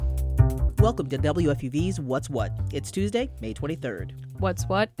Welcome to WFUV's What's What. It's Tuesday, May 23rd. What's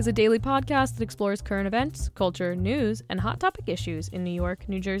What is a daily podcast that explores current events, culture, news, and hot topic issues in New York,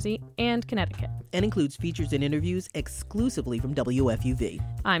 New Jersey, and Connecticut. And includes features and interviews exclusively from WFUV.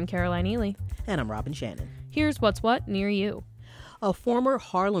 I'm Caroline Ely. And I'm Robin Shannon. Here's What's What near you. A former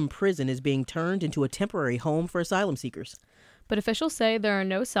Harlem prison is being turned into a temporary home for asylum seekers. But officials say there are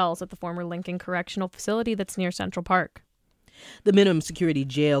no cells at the former Lincoln Correctional Facility that's near Central Park. The minimum security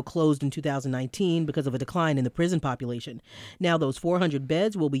jail closed in 2019 because of a decline in the prison population. Now those 400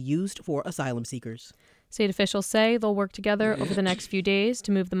 beds will be used for asylum seekers. State officials say they'll work together over the next few days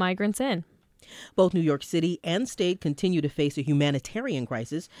to move the migrants in. Both New York City and state continue to face a humanitarian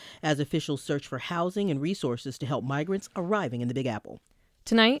crisis as officials search for housing and resources to help migrants arriving in the Big Apple.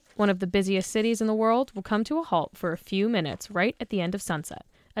 Tonight, one of the busiest cities in the world will come to a halt for a few minutes right at the end of sunset,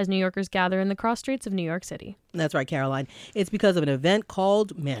 as New Yorkers gather in the cross streets of New York City. That's right, Caroline. It's because of an event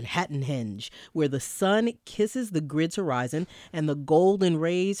called Manhattan Henge, where the sun kisses the grid's horizon and the golden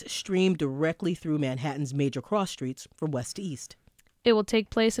rays stream directly through Manhattan's major cross streets from west to east. It will take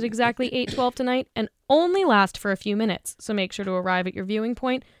place at exactly 8:12 tonight and only last for a few minutes, so make sure to arrive at your viewing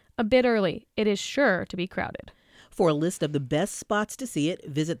point a bit early. It is sure to be crowded. For a list of the best spots to see it,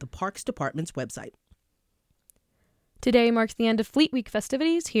 visit the Parks Department's website. Today marks the end of Fleet Week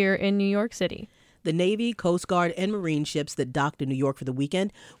festivities here in New York City. The Navy, Coast Guard, and Marine ships that docked in New York for the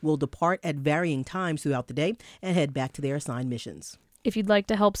weekend will depart at varying times throughout the day and head back to their assigned missions. If you'd like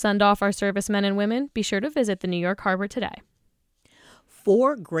to help send off our servicemen and women, be sure to visit the New York Harbor today.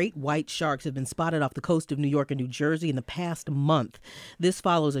 4 great white sharks have been spotted off the coast of New York and New Jersey in the past month. This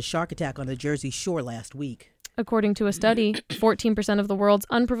follows a shark attack on the Jersey shore last week. According to a study, 14% of the world's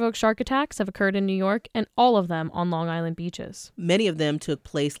unprovoked shark attacks have occurred in New York, and all of them on Long Island beaches. Many of them took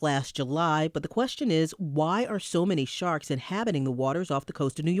place last July, but the question is, why are so many sharks inhabiting the waters off the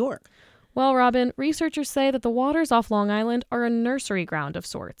coast of New York? Well, Robin, researchers say that the waters off Long Island are a nursery ground of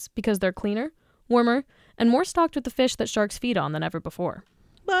sorts because they're cleaner, warmer, and more stocked with the fish that sharks feed on than ever before.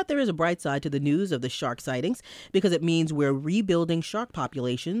 But there is a bright side to the news of the shark sightings because it means we're rebuilding shark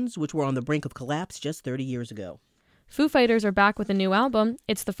populations, which were on the brink of collapse just 30 years ago. Foo Fighters are back with a new album.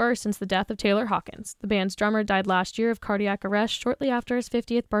 It's the first since the death of Taylor Hawkins. The band's drummer died last year of cardiac arrest shortly after his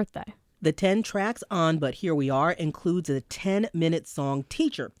 50th birthday. The 10 tracks on But Here We Are includes a 10-minute song,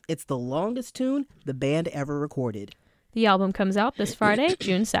 Teacher. It's the longest tune the band ever recorded. The album comes out this Friday,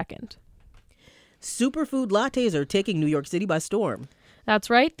 June 2nd. Superfood lattes are taking New York City by storm.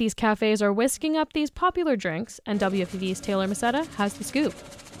 That's right, these cafes are whisking up these popular drinks, and WFUV's Taylor Macetta has the scoop.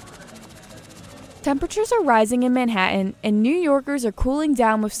 Temperatures are rising in Manhattan, and New Yorkers are cooling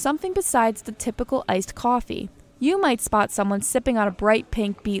down with something besides the typical iced coffee. You might spot someone sipping on a bright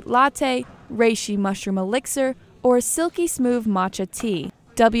pink beet latte, reishi mushroom elixir, or a silky smooth matcha tea.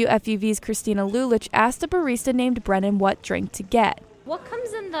 WFUV's Christina Lulich asked a barista named Brennan what drink to get. What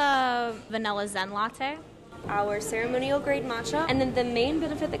comes in the vanilla zen latte? Our ceremonial grade matcha, and then the main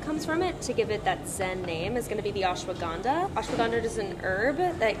benefit that comes from it to give it that zen name is going to be the ashwagandha. Ashwagandha is an herb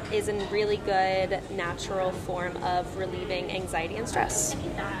that is a really good natural form of relieving anxiety and stress.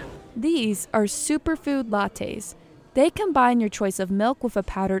 These are superfood lattes. They combine your choice of milk with a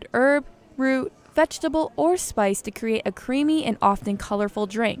powdered herb, root, vegetable, or spice to create a creamy and often colorful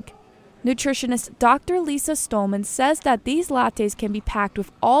drink. Nutritionist Dr. Lisa Stolman says that these lattes can be packed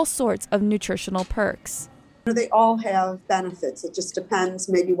with all sorts of nutritional perks. They all have benefits. It just depends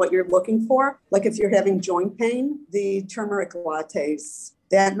maybe what you're looking for. Like if you're having joint pain, the turmeric lattes,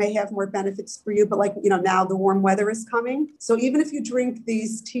 that may have more benefits for you. But now the warm weather is coming. So even if you drink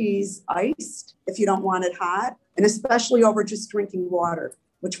these teas iced, if you don't want it hot, and especially over just drinking water,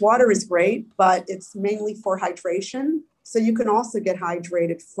 which water is great, but it's mainly for hydration. So you can also get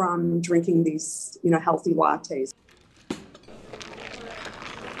hydrated from drinking these, healthy lattes.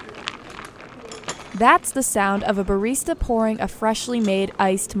 That's the sound of a barista pouring a freshly made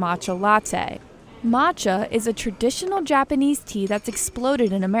iced matcha latte. Matcha is a traditional Japanese tea that's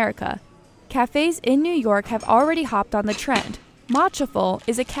exploded in America. Cafes in New York have already hopped on the trend. Matchaful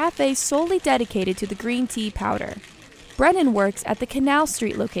is a cafe solely dedicated to the green tea powder. Brennan works at the Canal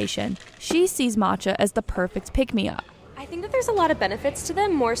Street location. She sees matcha as the perfect pick-me-up. I think that there's a lot of benefits to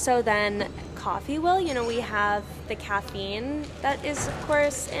them, more so than coffee will. We have the caffeine that is, of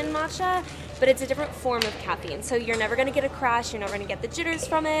course, in matcha, but it's a different form of caffeine. So you're never going to get a crash, you're never going to get the jitters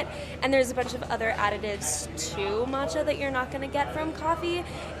from it, and there's a bunch of other additives to matcha that you're not going to get from coffee.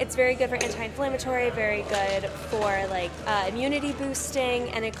 It's very good for anti-inflammatory, very good for immunity boosting,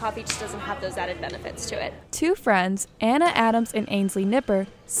 and coffee just doesn't have those added benefits to it. Two friends, Anna Adams and Ainsley Nipper,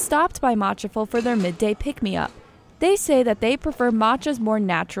 stopped by Matchaful for their midday pick-me-up. They say that they prefer matcha's more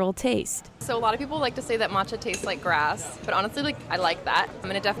natural taste. So a lot of people like to say that matcha tastes like grass, but honestly, I like that.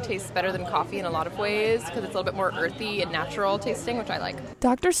 And it definitely tastes better than coffee in a lot of ways because it's a little bit more earthy and natural tasting, which I like.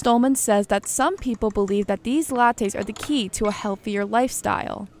 Dr. Stolman says that some people believe that these lattes are the key to a healthier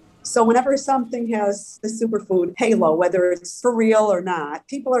lifestyle. So whenever something has the superfood halo, whether it's for real or not,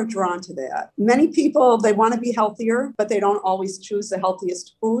 people are drawn to that. Many people, they want to be healthier, but they don't always choose the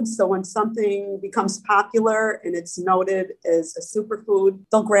healthiest foods. So when something becomes popular and it's noted as a superfood,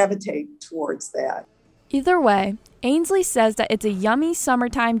 they'll gravitate towards that. Either way, Ainsley says that it's a yummy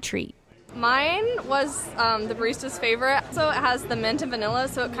summertime treat. Mine was the barista's favorite. So it has the mint and vanilla,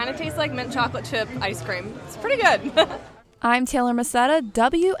 so it kind of tastes like mint chocolate chip ice cream. It's pretty good. I'm Taylor Macetta,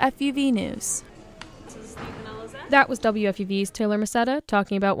 WFUV News. That was WFUV's Taylor Macetta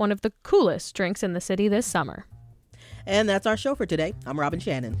talking about one of the coolest drinks in the city this summer. And that's our show for today. I'm Robin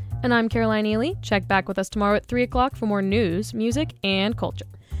Shannon. And I'm Caroline Ely. Check back with us tomorrow at 3 o'clock for more news, music, and culture.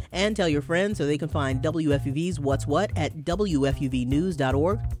 And tell your friends so they can find WFUV's What's What at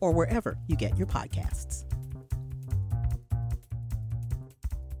WFUVnews.org or wherever you get your podcasts.